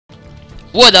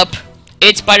What up?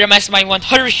 It's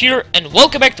SM100 here, and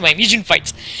welcome back to my MUGEN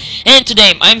fights. And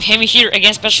today I'm Hammy here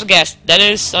against special guest, that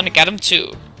is Sonic Adam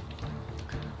 2.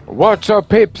 What's up,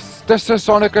 peeps? This is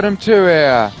Sonic Adam 2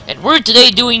 here. And we're today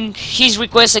doing his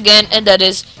request again, and that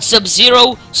is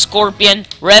Sub-Zero, Scorpion,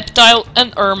 Reptile,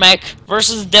 and Ermac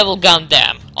versus Devil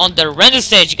Gundam on the random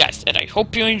stage, guys. And I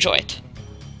hope you enjoy it.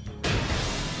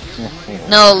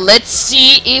 Now let's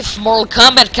see if Mortal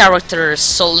Kombat characters,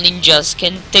 Soul Ninjas,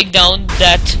 can take down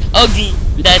that ugly,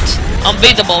 that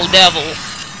unbeatable devil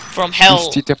from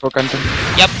hell.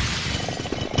 Yep.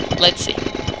 Let's see.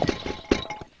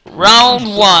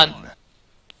 Round 1.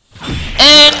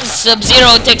 And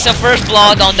Sub-Zero takes a first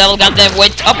blood on Devil Gundam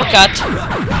with uppercut.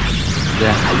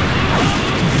 Yeah.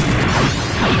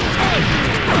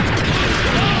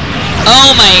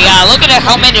 Oh my god, look at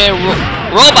how many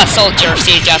robot soldiers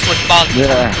he just responded.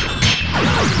 Yeah.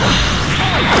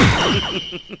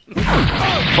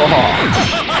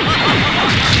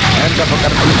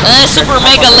 Super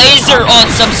Mega Laser on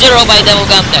Sub-Zero by Devil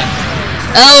Gundam.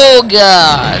 Oh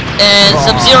god, and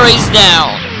Sub-Zero is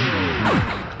down.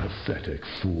 Pathetic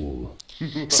fool.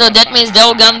 So that means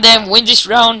Devil Gundam wins this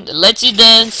round. Let's see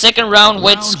then second round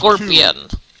with Scorpion.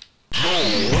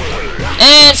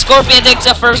 And Scorpion takes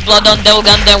a first blood on Devil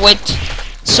Gundam with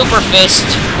Super Fist,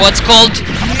 what's called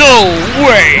No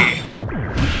Way!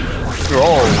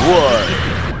 No way!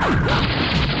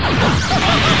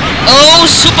 Oh,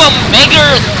 Super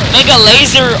Mega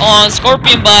Laser on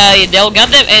Scorpion by Devil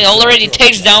Gundam and already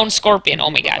takes down Scorpion, oh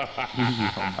my god.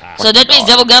 So that means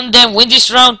Devil Gundam wins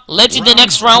this round. Let's see the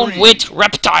next round with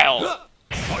Reptile.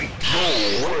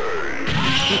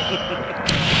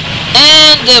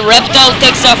 And the Reptile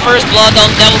takes a first blood on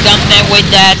Devil Gundam with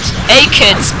that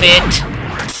A-Kid spit.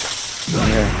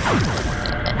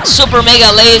 Yeah. Super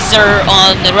Mega Laser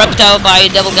on the Reptile by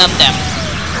Devil Gundam.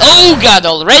 Oh god,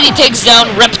 already takes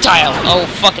down Reptile. Oh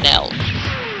fucking hell.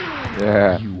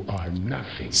 Yeah. You are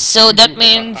nothing. So that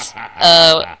means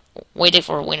waiting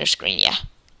for winner screen, yeah.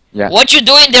 Yeah. What you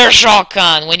doing there, Shao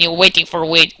Kahn, when you're waiting for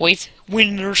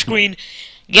winner screen?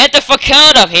 Get the fuck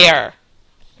out of here.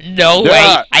 No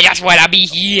way. I just wanna be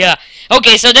here.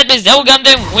 Okay, so that means Devil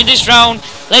Gundam win this round.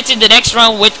 Let's see the next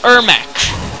round with Ermac.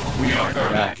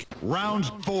 Yeah. Round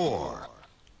 4.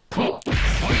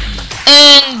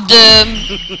 And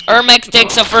Ermac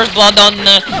takes a first blood on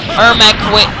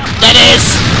Ermac with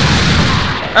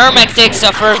Ermac takes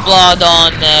a first blood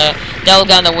on Devil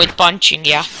Gundam with punching,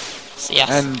 yeah. So, yeah.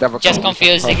 And just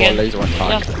confused again.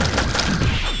 Yeah.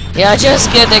 Yeah,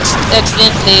 just get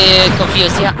accidentally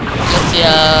confused, yeah. Let's see,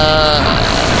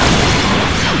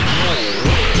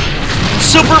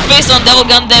 Super Fist on Devil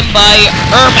Gundam by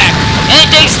Ermac. And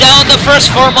it takes down the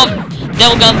first form of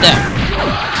Devil Gundam.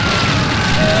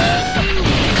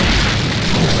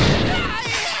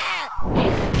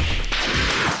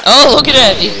 Oh, look at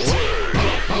that! It's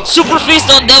Super Fist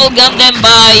on Devil Gundam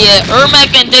by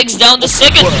Ermac and takes down the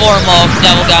second form of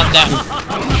Devil Gundam.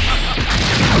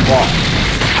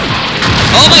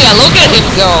 Oh my god, look at him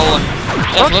go!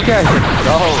 Just look at him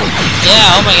go!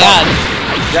 Yeah, oh my god.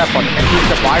 Yeah, but can he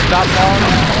survive that long?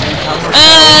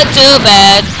 Too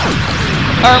bad.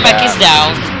 Ermac is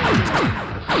down.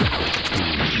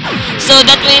 So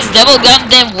that means Devil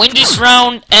Gundam win this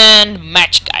round and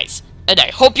match, guys. And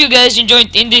I hope you guys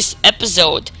enjoyed in this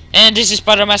episode. And this is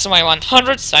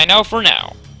SM100, sign out for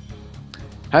now.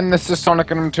 And this is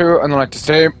Sonic Adam 2, and I'd like to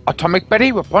say, Atomic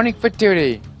Betty, reporting for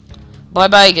duty. Bye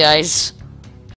bye, guys.